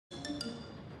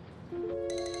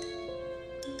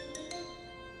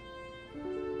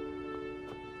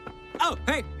Oh,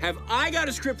 hey, have I got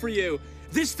a script for you?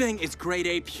 This thing is grade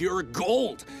A pure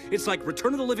gold. It's like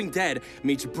Return of the Living Dead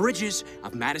meets Bridges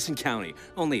of Madison County,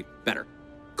 only better.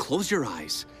 Close your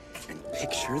eyes and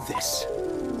picture this.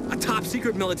 A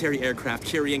top-secret military aircraft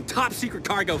carrying top-secret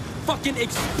cargo fucking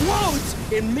explodes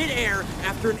in midair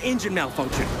after an engine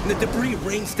malfunction, and the debris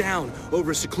rains down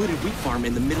over a secluded wheat farm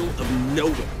in the middle of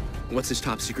nowhere. What's this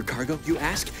top-secret cargo, you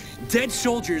ask? Dead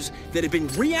soldiers that have been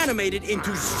reanimated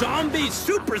into zombie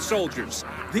super soldiers.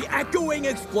 The echoing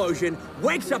explosion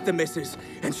wakes up the missus,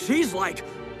 and she's like,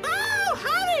 "Oh,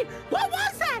 honey, what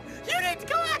was that? You need to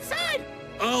go outside."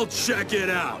 "I'll check it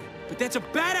out." But that's a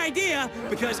bad idea,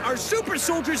 because our super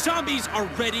soldier zombies are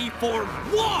ready for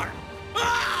war!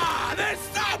 Ah! The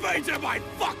zombies in my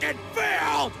fucking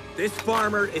field! This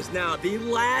farmer is now the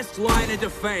last line of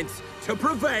defense to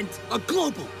prevent a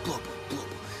global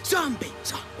zombie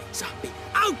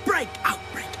outbreak!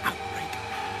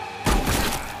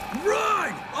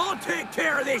 Run! I'll take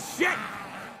care of this shit!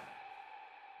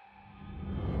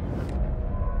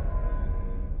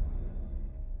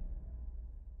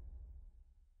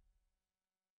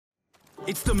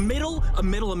 It's the middle of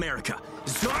Middle America.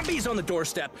 Zombies on the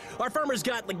doorstep. Our farmer's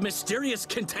got, like, mysterious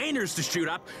containers to shoot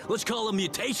up. Let's call them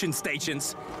mutation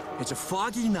stations. It's a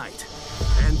foggy night,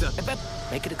 and,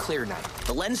 Make it a clear night.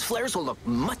 The lens flares will look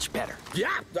much better. Yeah,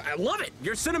 I love it.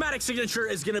 Your cinematic signature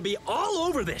is gonna be all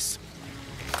over this.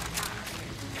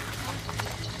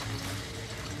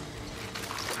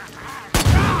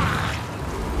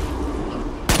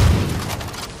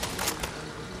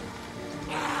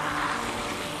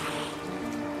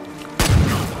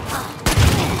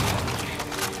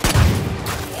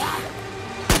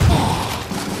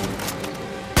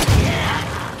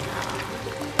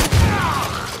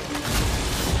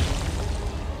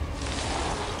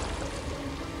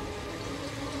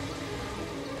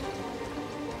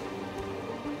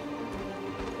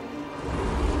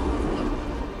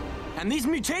 And these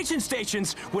mutation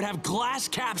stations would have glass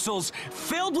capsules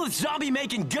filled with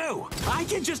zombie-making goo. I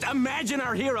can just imagine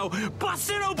our hero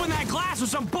busting open that glass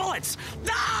with some bullets.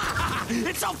 Ah!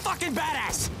 It's so fucking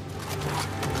badass!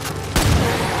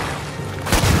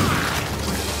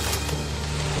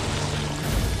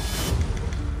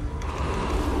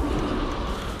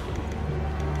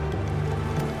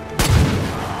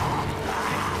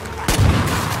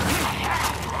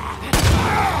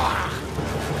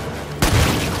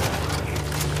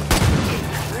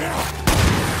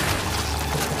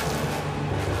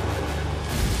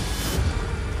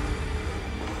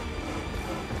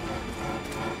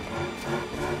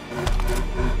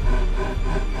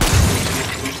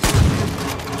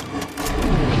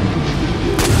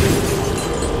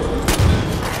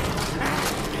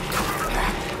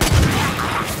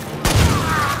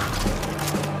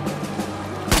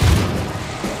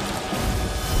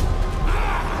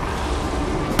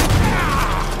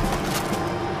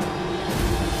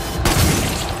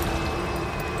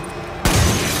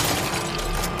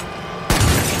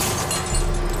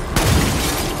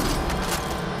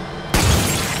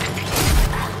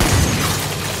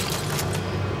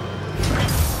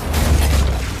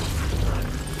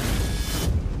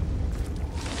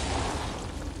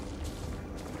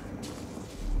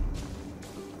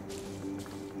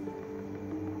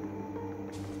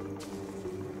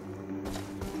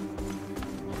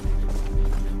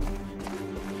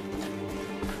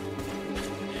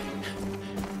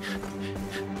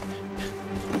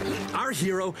 Our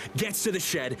hero gets to the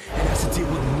shed and has to deal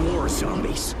with more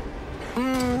zombies.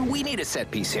 We need a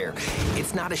set piece here.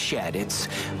 It's not a shed, it's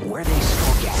where they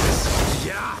store gas.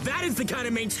 Yeah, that is the kind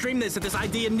of mainstreamness that this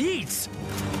idea needs.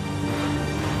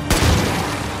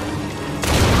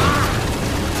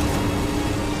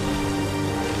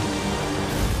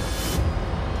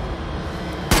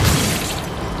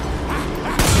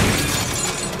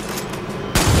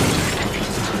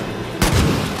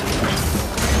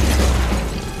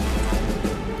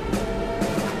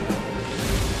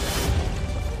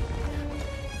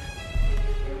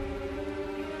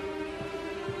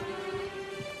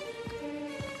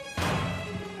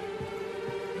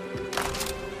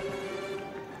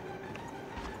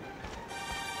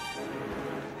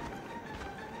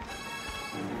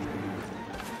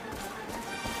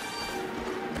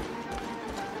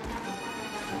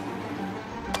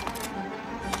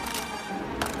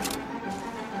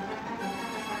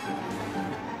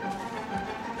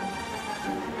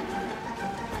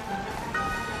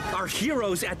 Our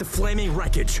hero's at the flaming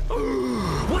wreckage.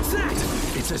 What's that?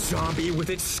 It's a zombie with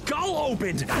its skull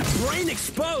opened, brain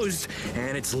exposed,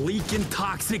 and it's leaking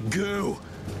toxic goo.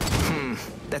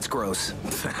 That's gross.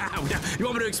 You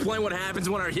want me to explain what happens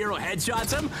when our hero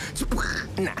headshots him?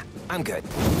 Nah. I'm good.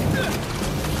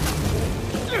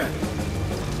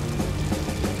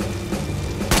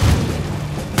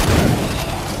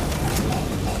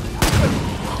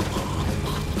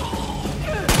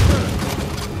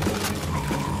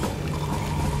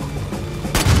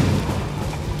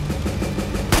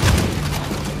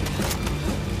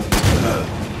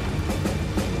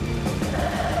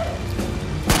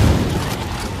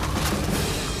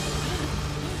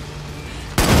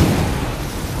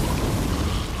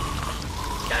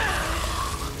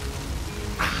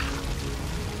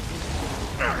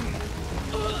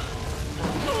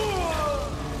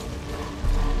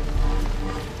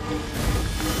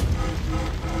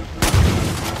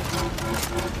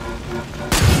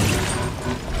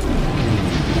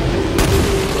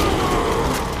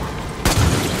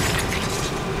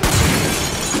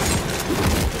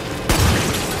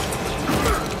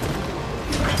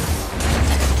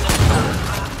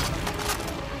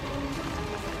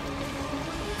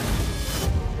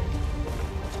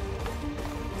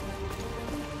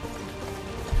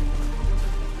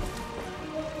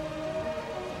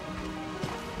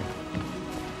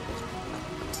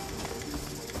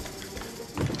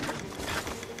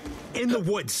 In the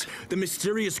woods, the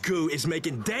mysterious goo is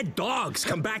making dead dogs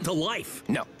come back to life.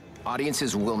 No.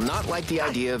 Audiences will not like the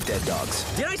idea of dead dogs.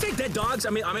 Did I say dead dogs?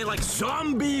 I mean like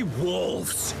zombie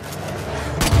wolves.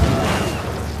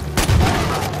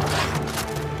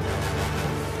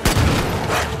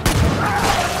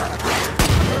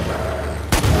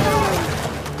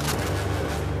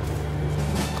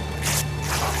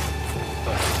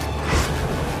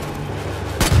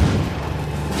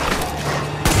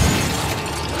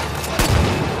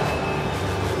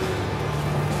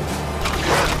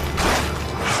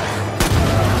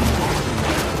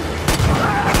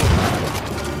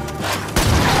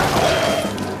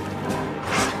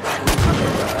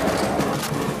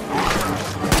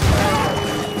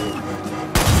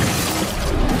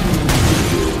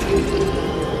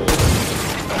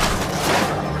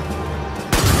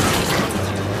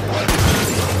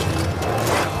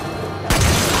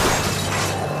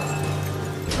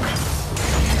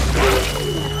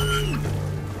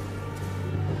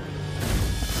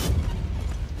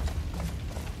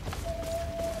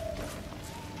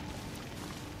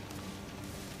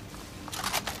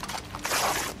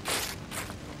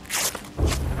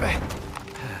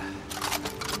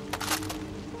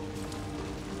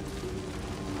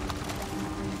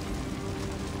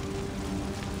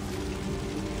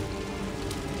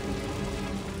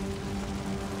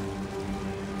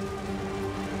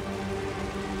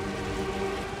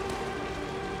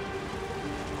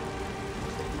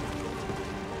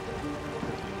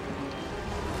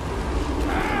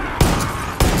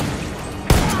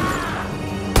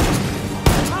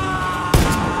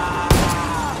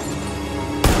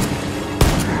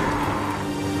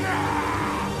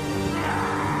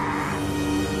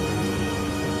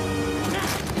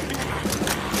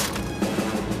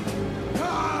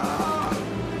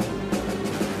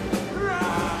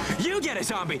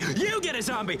 Zombie! You get a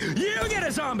zombie! You get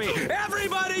a zombie!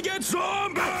 Everybody gets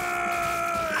zombies!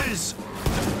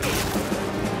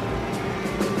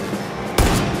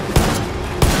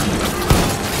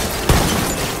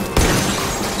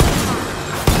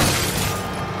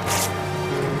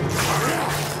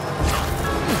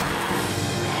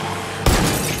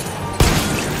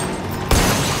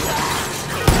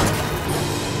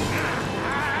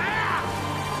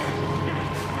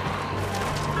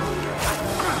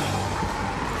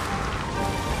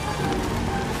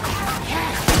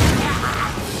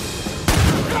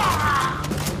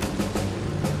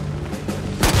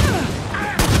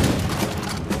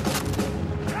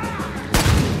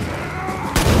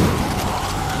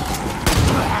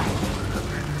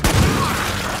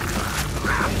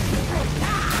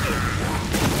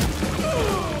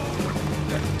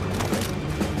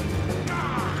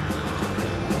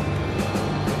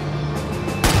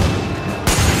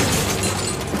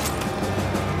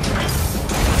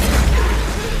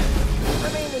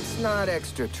 Not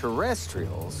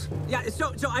extraterrestrials. Yeah,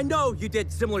 so I know you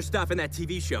did similar stuff in that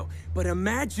TV show, but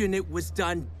imagine it was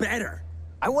done better.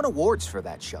 I won awards for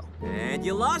that show. And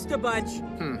you lost a bunch.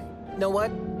 Know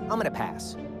what? I'm gonna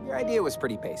pass. Your idea was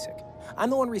pretty basic. I'm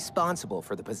the one responsible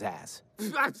for the pizzazz.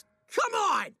 Come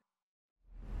on!